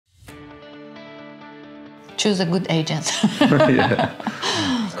choose a good agent. Yeah.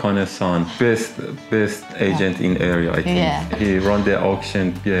 Connor's son, best agent in area, I think. Yeah. He run the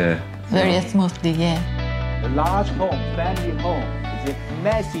auction, yeah. Very smoothly, yeah. The large home, family home, is a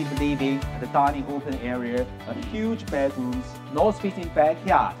massive living and the dining open area, a huge bedrooms, north-facing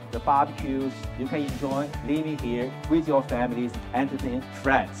backyard, the barbecues. You can enjoy living here with your families, entertain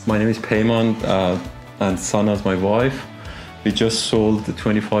friends. My name is Payman, and Sana's my wife. We just sold the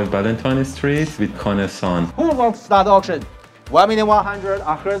 25 Ballantyne Street with Connor's son. Who wants to start the auction? 1,100,000.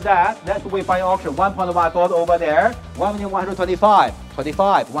 I heard that. That's the way by auction. 1.1 gold over there. 1,125,000.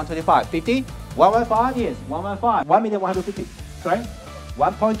 25. 125. 50. 115. Yes. 115. 1,150,000. Sorry.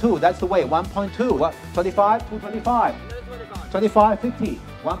 1.2. That's the way. 1.2. What? 25. 225. 25. 50.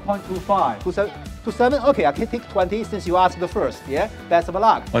 1.25. 27. Okay, I can take 20 since you asked the first. Yeah. Best of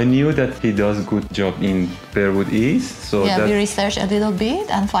luck. I knew that he does a good job in Burwood East, so Yeah, we researched a little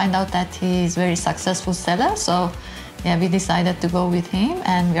bit and find out that he's very successful seller. So yeah, we decided to go with him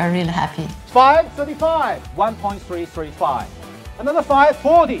and we are really happy. 535, 1.335. Another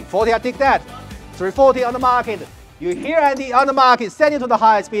 540. 40, I take that. 340 on the market. You hear Andy on the market, send it to the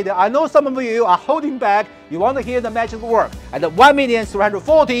highest bidder. I know some of you are holding back. You want to hear the magic work. At the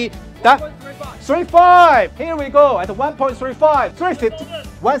 1,340,000, that 35. Here we go at the 1.35, 350,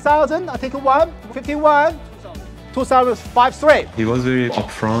 1,000. I take 1, 51. 2053. he was very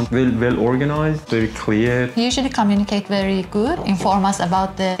upfront, well organized, very clear. He usually communicate very good, inform us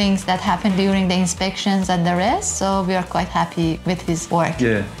about the things that happen during the inspections and the rest. So we are quite happy with his work.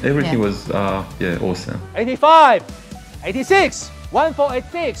 Yeah, everything was awesome. 85, 86,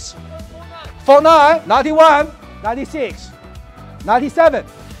 1486, 49, 91, 96, 97.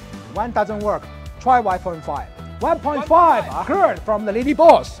 One doesn't work. Try 1.5. 1.5, I heard from the lady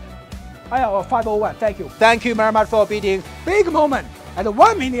boss. 501, thank you. Thank you very much for bidding. Big moment at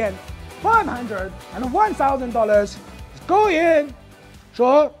 $1,501,000. Go in.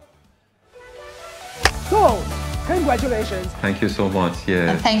 Sure. So, congratulations. Thank you so much,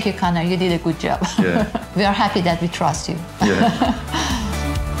 yeah. And thank you, Connor. You did a good job. Yeah. We are happy that we trust you. Yeah.